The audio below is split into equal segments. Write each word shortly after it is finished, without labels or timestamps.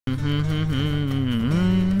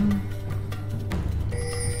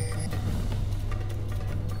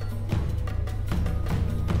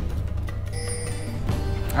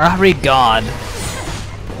Ahri God.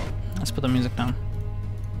 Let's put the music down.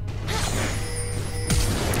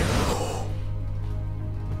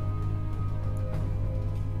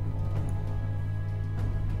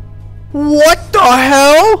 What the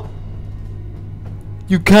hell?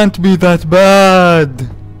 You can't be that bad.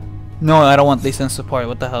 No, I don't want Lisa in support.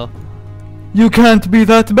 What the hell? You can't be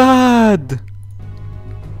that bad.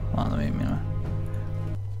 Hold on, let me.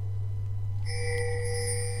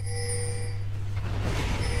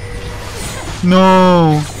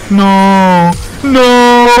 No, no, no!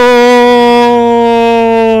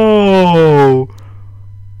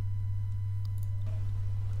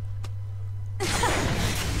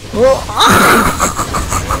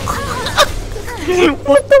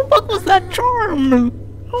 What the fuck was that charm?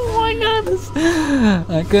 Oh my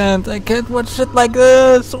god, I can't watch shit like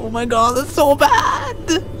this. Oh my god, it's so bad.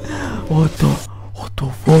 What the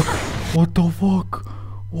fuck? What the fuck?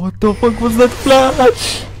 What the fuck was that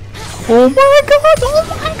flash? Oh my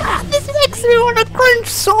god, this makes me wanna cringe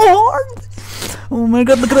so hard. Oh my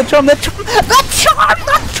god, look at that charm, that charm,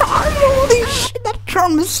 holy shit, that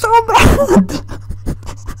charm is so bad.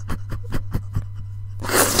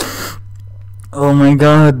 Oh my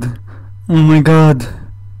god,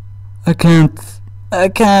 I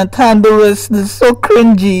can't handle this is so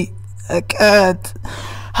cringy, I can't.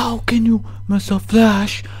 How can you miss a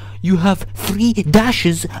flash? You have 3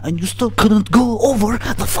 dashes and you still couldn't go over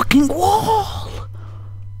the fucking wall.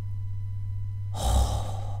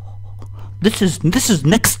 This is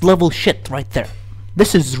next level shit right there.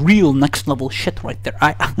 This is real next level shit right there.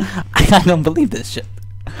 I don't believe this shit.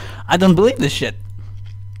 I don't believe this shit.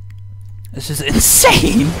 This is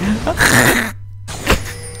insane.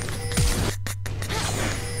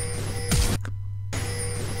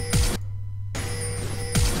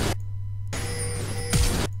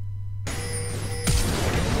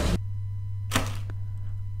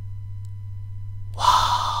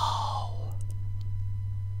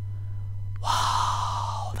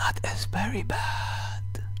 That is very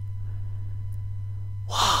bad.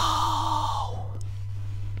 Wow.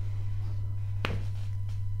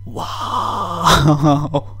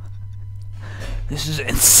 Wow. This is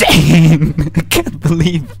insane.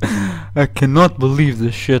 I cannot believe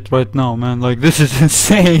this shit right now, man. Like, this is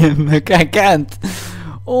insane. Like, I can't.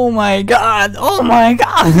 Oh my god. Oh my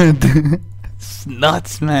god. It's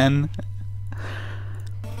nuts, man.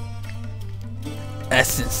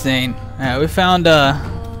 That's insane. Alright, we found a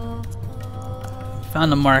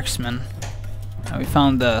marksman. We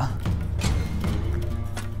found the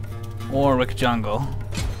Warwick jungle.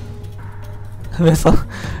 Look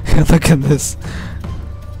at this.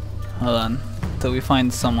 Hold on, till we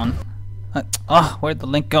find someone. Oh, where'd the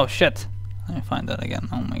link go? Shit. Let me find that again.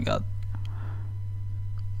 Oh my god.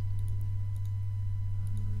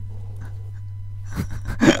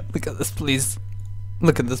 Look at this, please.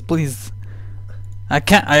 Look at this, please. I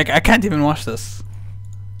can't even watch this.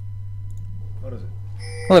 What is it?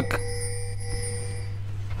 Look.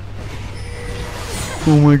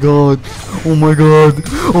 Oh my god. Oh my god.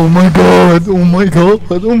 Oh my god. Oh my god.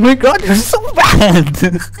 Oh my god, you're so bad.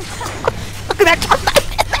 Look at that charm.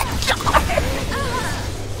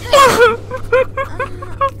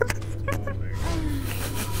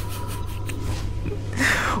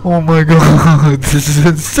 Oh my god. This is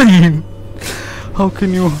insane. How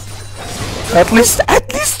can you? At least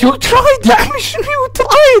you tried, Amish. You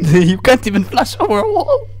tried. You can't even flash over a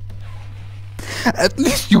wall. At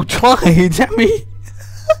least you tried, Jamie.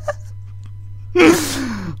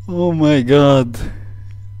 Oh my god.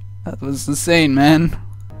 That was insane, man.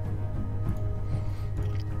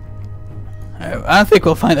 I think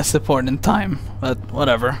we'll find a support in time, but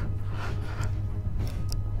whatever.